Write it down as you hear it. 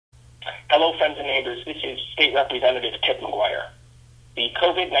Hello, friends and neighbors. This is State Representative Tip McGuire. The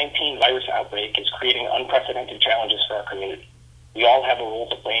COVID-19 virus outbreak is creating unprecedented challenges for our community. We all have a role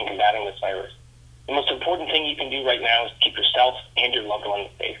to play in combating this virus. The most important thing you can do right now is keep yourself and your loved ones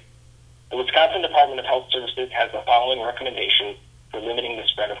safe. The Wisconsin Department of Health Services has the following recommendations for limiting the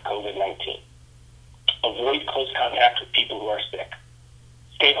spread of COVID-19. Avoid close contact with people who are sick.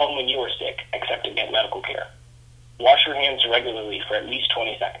 Stay home when you are sick, except to get medical care. Wash your hands regularly for at least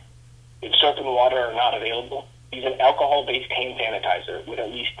 20 seconds. If soap and water are not available, use an alcohol-based hand sanitizer with at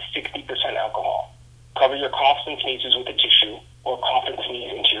least 60% alcohol. Cover your coughs and sneezes with a tissue or cough and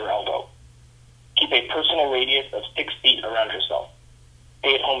sneeze into your elbow. Keep a personal radius of 6 feet around yourself.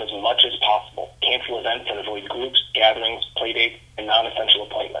 Stay at home as much as possible. Cancel events and avoid groups, gatherings, playdates, and non-essential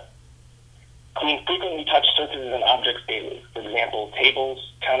appointments. Clean frequently touched surfaces and objects daily. For example, tables,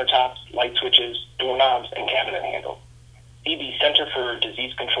 countertops, light switches, doorknobs, and cabinet handles. See the Center for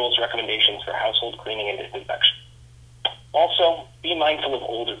Disease Control's recommendations for household cleaning and disinfection. Also, be mindful of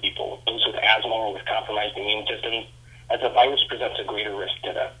older people, those with asthma or with compromised immune systems, as the virus presents a greater risk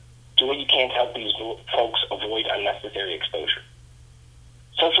to them. Do what you can to help these folks avoid unnecessary exposure.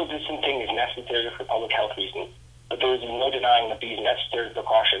 Social distancing is necessary for public health reasons, but there is no denying that these necessary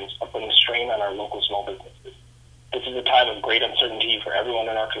precautions are putting strain on our local small businesses. This is a time of great uncertainty for everyone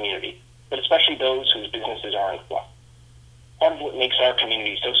in our community, but especially those whose businesses are in flux. Part of what makes our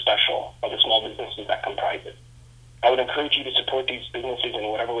community so special are the small businesses that comprise it. I would encourage you to support these businesses in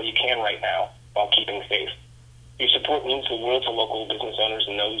whatever way you can right now while keeping safe. Your support means the world to local business owners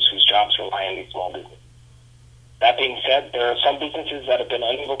and those whose jobs rely on these small businesses. That being said, there are some businesses that have been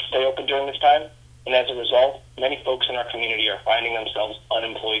unable to stay open during this time, and as a result, many folks in our community are finding themselves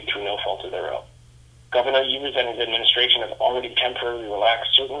unemployed through no fault of their own. Governor Evers and his administration have already temporarily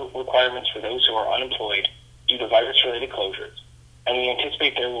relaxed certain requirements for those who are unemployed due to virus-related closures, and we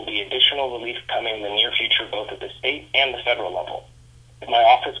anticipate there will be additional relief coming in the near future both at the state and the federal level. If my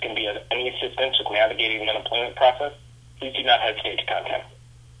office can be of any assistance with navigating the unemployment process, please do not hesitate to contact me.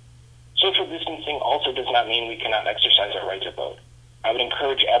 Social distancing also does not mean we cannot exercise our right to vote. I would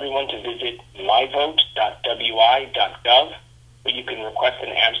encourage everyone to visit myvote.wi.gov, where you can request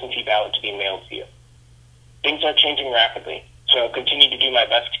an absentee ballot to be mailed to you. Things are changing rapidly, so I'll continue to do my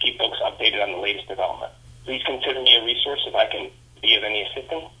best to keep folks updated on the latest developments. Please consider me a resource if I can be of any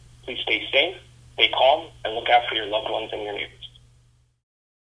assistance. Please stay safe, stay calm, and look out for your loved ones and your neighbors.